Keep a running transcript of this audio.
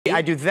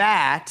I do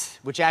that,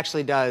 which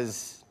actually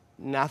does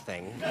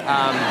nothing.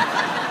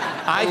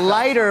 A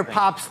lighter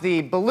pops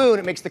the balloon,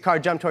 it makes the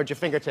card jump towards your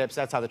fingertips.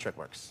 That's how the trick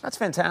works. That's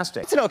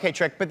fantastic. It's an okay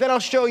trick, but then I'll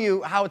show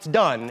you how it's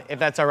done, if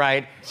that's all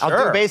right. Sure.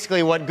 I'll do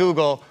basically what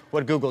Google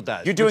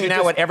does. You're doing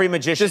now what every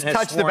magician has Just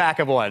touch the back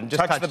of one.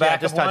 Just touch the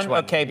back of one?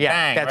 one. Okay, yeah,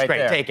 bang, that's right great.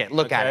 there. Take it.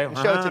 Look at it.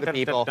 Show it to the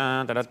people.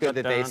 It's good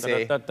that they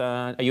see.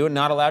 Are you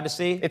not allowed to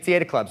see? It's the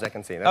 8 of clubs I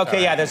can see. That's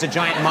Okay, yeah, there's a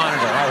giant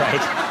monitor. All right.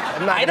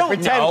 I'm not gonna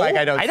pretend know. like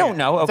I don't see it.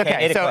 know. It's Okay,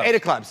 8 of so clubs. 8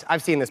 of clubs.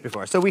 I've seen this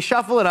before. So we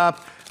shuffle it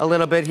up a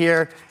little bit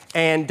here.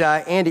 And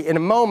Andy, in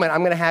a moment, I'm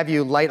going to have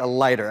you light a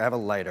lighter. I have a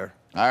lighter.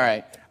 All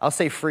right. I'll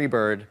say free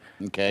bird.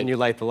 Okay. And you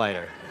light the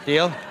lighter.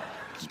 Deal?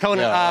 Conan,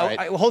 Yeah,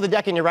 right. hold the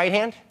deck in your right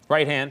hand.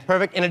 Right hand.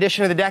 Perfect. In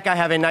addition to the deck, I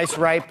have a nice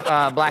ripe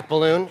black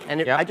balloon. And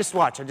Yep. I just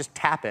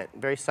tap it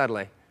very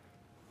subtly.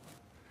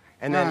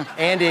 And then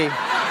Andy,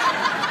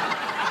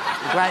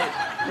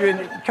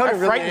 Conan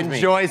really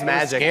enjoys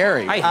magic.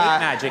 Scary. I hate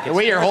magic. The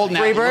way you're holding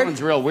that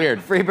balloon's real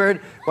weird. Free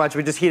bird. Watch,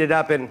 we just heat it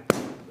up and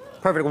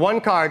perfect. One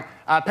card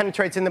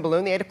penetrates in the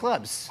balloon, the 8 of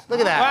clubs. Look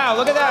at that. Wow,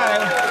 look at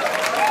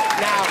that.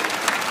 Now,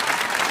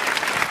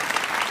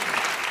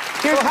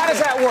 So how does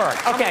that work?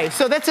 Okay,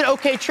 so that's an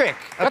okay trick.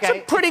 Okay? That's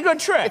a pretty good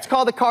trick. It's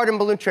called the card and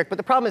balloon trick. But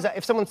the problem is that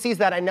if someone sees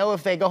that, I know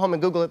if they go home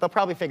and Google it, they'll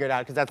probably figure it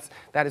out because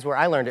that is where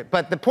I learned it.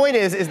 But the point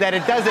is that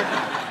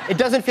it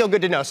doesn't feel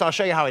good to know. So I'll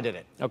show you how I did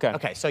it. Okay.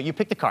 Okay, so you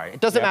pick the card. It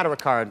doesn't matter what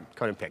card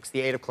Conan picks,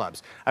 the 8 of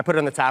clubs. I put it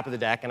on the top of the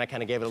deck and I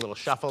kind of gave it a little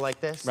shuffle like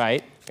this.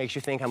 Right. Makes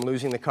you think I'm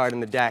losing the card in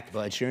the deck.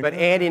 But sure But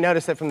Andy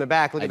noticed that from the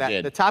back. Look at that.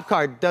 did. The top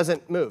card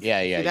doesn't move. Yeah,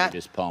 See that? you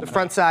just palm The it.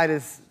 front side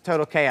is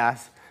total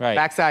chaos. Right.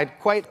 Backside,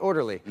 quite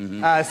orderly.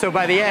 So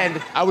by the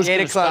end, I was the 8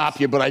 going of to clubs. stop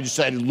you, but I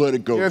decided to let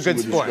it go. You're a see good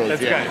where this sport. goes.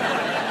 That's Yeah.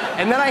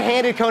 good. And then I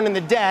handed Conan the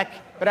deck,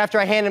 but after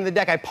I handed him the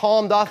deck, I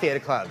palmed off the 8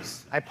 of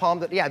clubs. I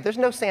palmed it. Yeah, there's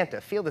no Santa.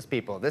 Feel this,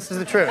 people. This is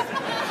the truth.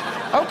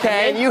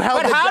 Okay. And you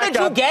held but the how deck did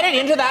you up. get it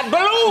into that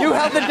balloon? You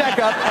held the deck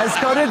up as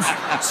Conan's.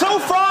 So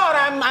far,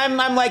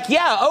 I'm like,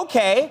 yeah,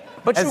 okay,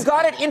 but you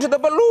got it into the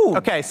balloon.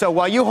 Okay, so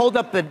while you hold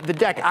up the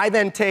deck, I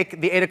then take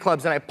the 8 of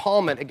clubs and I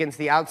palm it against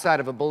the outside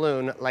of a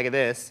balloon like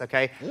this,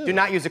 okay? Ew. Do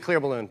not use a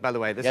clear balloon, by the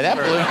way. This Yeah, is that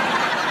for balloon.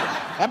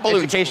 That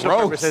balloon's educational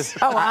gross. purposes.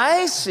 Oh,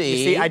 I see.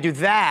 You see, I do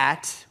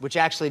that, which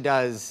actually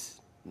does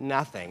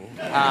nothing.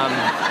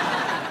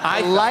 A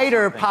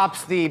lighter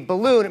pops the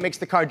balloon, it makes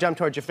the card jump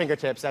towards your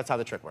fingertips. That's how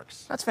the trick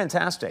works. That's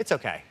fantastic. It's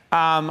okay.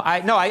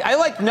 I've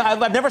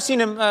never seen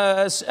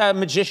a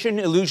magician,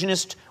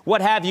 illusionist,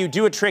 what have you,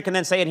 do a trick and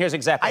then say, and here's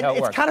exactly how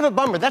it works. It's kind of a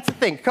bummer. That's the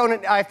thing. Conan,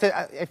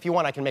 if you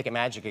want, I can make it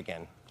magic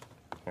again.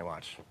 Here,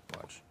 watch.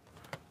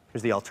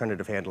 Here's the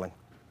alternative handling.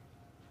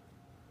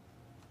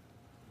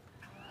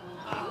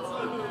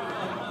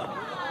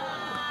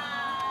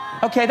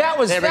 Okay, that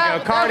was... There we go,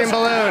 card and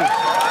balloon.